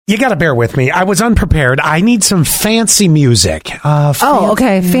You got to bear with me. I was unprepared. I need some fancy music.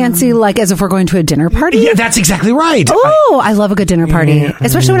 Okay. Fancy, like as if we're going to a dinner party? Yeah, that's exactly right. Oh, I love a good dinner party,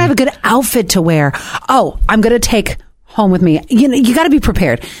 especially when I have a good outfit to wear. Oh, I'm going to take home with me. You got to be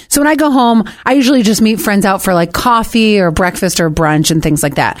prepared. So when I go home, I usually just meet friends out for like coffee or breakfast or brunch and things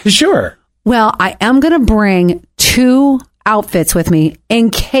like that. Sure. Well, I am going to bring 2 outfits with me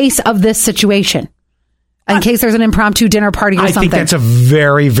in case of this situation. In case there's an impromptu dinner party or something. I think that's a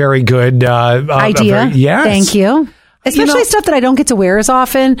very, very good idea. Yes. Thank you. Especially stuff that I don't get to wear as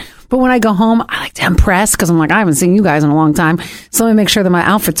often. But when I go home, I like to impress because I'm like, I haven't seen you guys in a long time. So let me make sure that my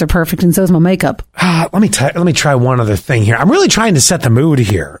outfits are perfect and so is my makeup. Let me try one other thing here. I'm really trying to set the mood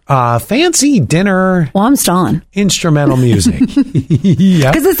here. Fancy dinner. Well, I'm stalling. Instrumental music.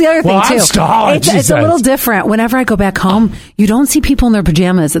 Yeah. Because it's the other thing, too. I'm stalling. It's a little different. Whenever I go back home, you don't see people in their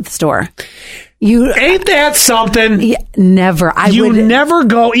pajamas at the store. Ain't that something? Yeah, never. You never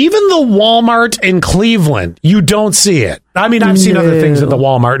go, even the Walmart in Cleveland, you don't see it. I mean, I've seen other things at the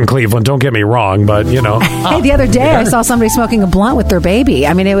Walmart in Cleveland, don't get me wrong, but Hey, the other day I saw somebody smoking a blunt with their baby.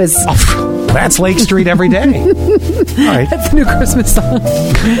 I mean, it was... That's Lake Street every day. All right. That's the new Christmas song.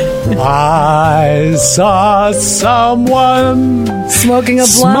 I saw someone smoking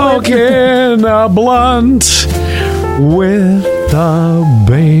a blunt with the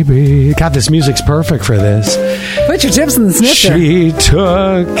baby. God, this music's perfect for this. Put your tips in the snifter. She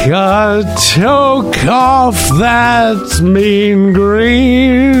took a toke off that mean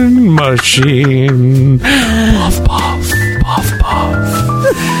green machine. Puff, puff, puff, puff.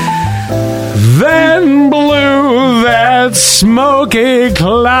 Then blew that smoky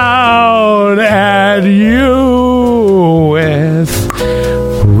cloud at you with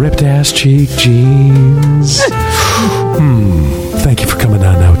ripped ass cheek jeans. Thank you for coming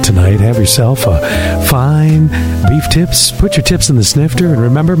on out tonight. Have yourself a fine beef tips. Put your tips in the snifter. And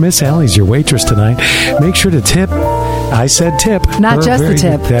remember, Miss Allie's your waitress tonight. Make sure to tip. I said tip. Not just the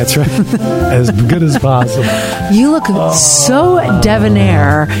tip. That's right. As good as possible. You look so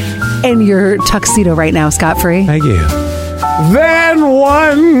debonair in your tuxedo right now, Scott Free. Thank you. Then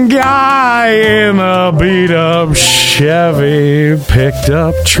one guy in a beat-up Chevy picked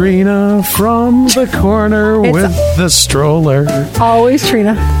up Trina from the corner with the stroller. Always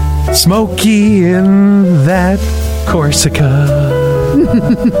Trina. Smokey in that Corsica.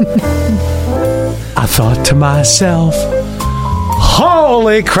 I thought to myself,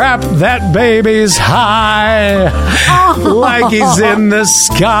 holy crap, that baby's high. Like he's in the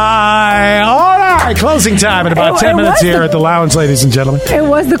sky. All right, closing time in about 10 minutes here at the lounge, ladies and gentlemen. It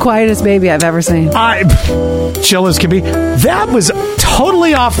was the quietest baby I've ever seen. Chill as can be. That was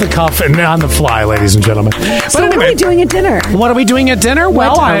totally off the cuff and on the fly, ladies and gentlemen. So anyway, what are we doing at dinner? What are we doing at dinner?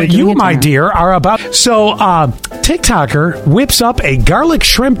 Well, you, my dear, are about... So, TikToker whips up a garlic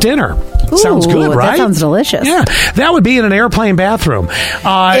shrimp dinner. Ooh, sounds good, right? That sounds delicious. Yeah, that would be in an airplane bathroom. Ew,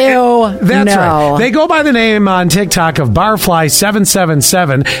 that's right. They go by the name on TikTok of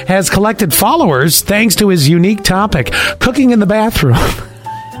Barfly777, has collected followers thanks to his unique topic, cooking in the bathroom.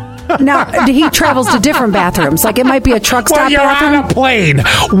 Now, he travels to different bathrooms. Like, it might be a truck stop bathroom. You're on a plane.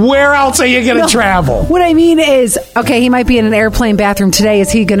 Where else are you going to travel? What I mean is, okay, he might be in an airplane bathroom today.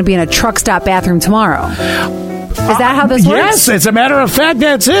 Is he going to be in a truck stop bathroom tomorrow? Is that how this works? Yes, as a matter of fact,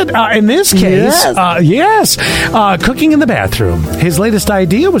 that's it. In this case, yes. Cooking in the bathroom. His latest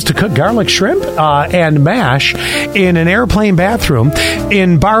idea was to cook garlic shrimp and mash in an airplane bathroom.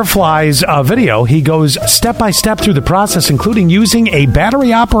 In Barfly's video, he goes step by step through the process, including using a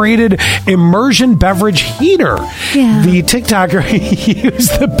battery-operated immersion beverage heater. Yeah. The TikToker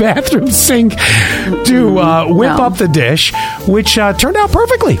used the bathroom sink to whip up the dish, which turned out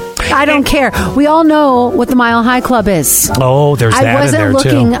perfectly. I don't care. We all know what the Mile High Club is. Oh, there's that in there,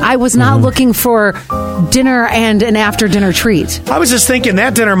 too. I was not looking for dinner and an after-dinner treat. I was just thinking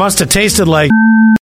that dinner must have tasted like